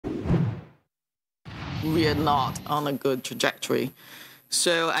we are not on a good trajectory.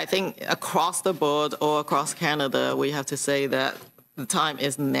 So I think across the board or across Canada, we have to say that the time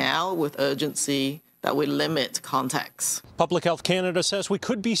is now with urgency that we limit contacts. Public Health Canada says we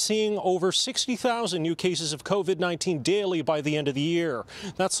could be seeing over 60,000 new cases of COVID-19 daily by the end of the year.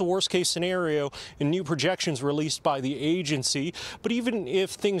 That's the worst case scenario in new projections released by the agency. But even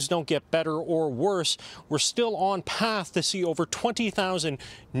if things don't get better or worse, we're still on path to see over 20,000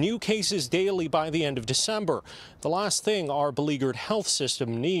 new cases daily by the end of December. The last thing our beleaguered health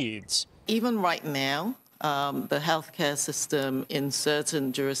system needs. Even right now, the healthcare system in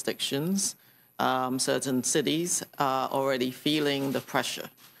certain jurisdictions, certain cities are already feeling the pressure.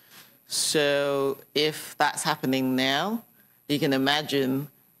 So if that's happening now, you can imagine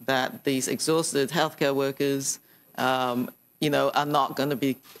that these exhausted healthcare workers, are not going to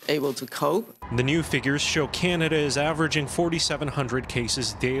be able to cope. The new figures show Canada is averaging 4,700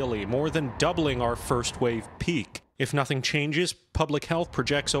 cases daily, more than doubling our first wave peak. If nothing changes, Public Health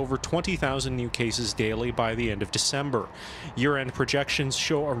projects over 20,000 new cases daily by the end of December. Year-end projections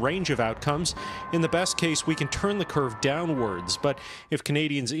show a range of outcomes. In the best case, we can turn the curve downwards, but if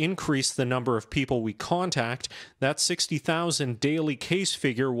Canadians increase the number of people we contact, that 60,000 daily case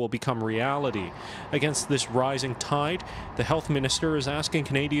figure will become reality. Against this rising tide, the health minister is asking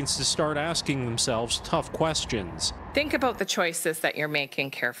Canadians to start asking themselves tough questions. Think about the choices that you're making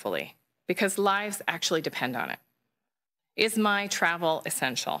carefully, because lives actually depend on it. Is my travel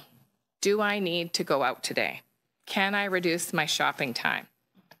essential? Do I need to go out today? Can I reduce my shopping time?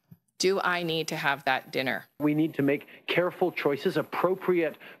 Do I need to have that dinner? We need to make careful choices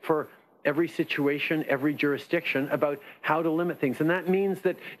appropriate for every situation, every jurisdiction about how to limit things. And that means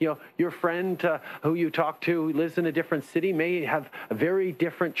that, your friend who you talk to who lives in a different city may have very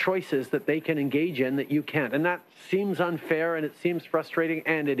different choices that they can engage in that you can't. And that seems unfair and it seems frustrating,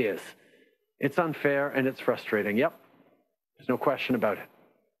 and it is. It's unfair and it's frustrating. Yep. There's no question about it.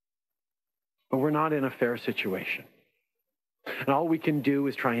 But we're not in a fair situation. And all we can do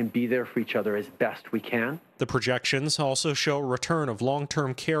is try and be there for each other as best we can. The projections also show a return of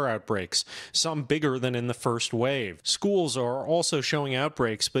long-term care outbreaks, some bigger than in the first wave. Schools are also showing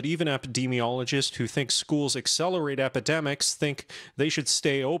outbreaks, but even epidemiologists who think schools accelerate epidemics think they should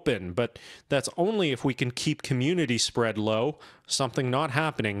stay open. But that's only if we can keep community spread low, something not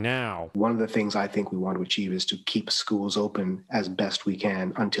happening now. One of the things I think we want to achieve is to keep schools open as best we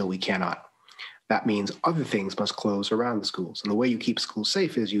can until we cannot. That means other things must close around the schools. And the way you keep schools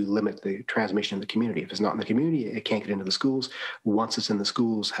safe is you limit the transmission in the community. If it's not in the community, it can't get into the schools. Once it's in the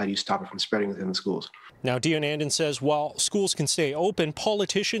schools, how do you stop it from spreading within the schools? Now, Dion Anden says while schools can stay open,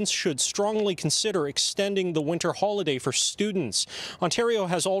 politicians should strongly consider extending the winter holiday for students. Ontario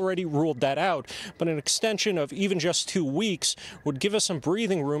has already ruled that out, but an extension of even just 2 weeks would give us some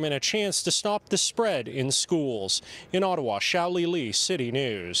breathing room and a chance to stop the spread in schools. In Ottawa, Xiaoli Li, City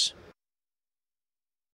News.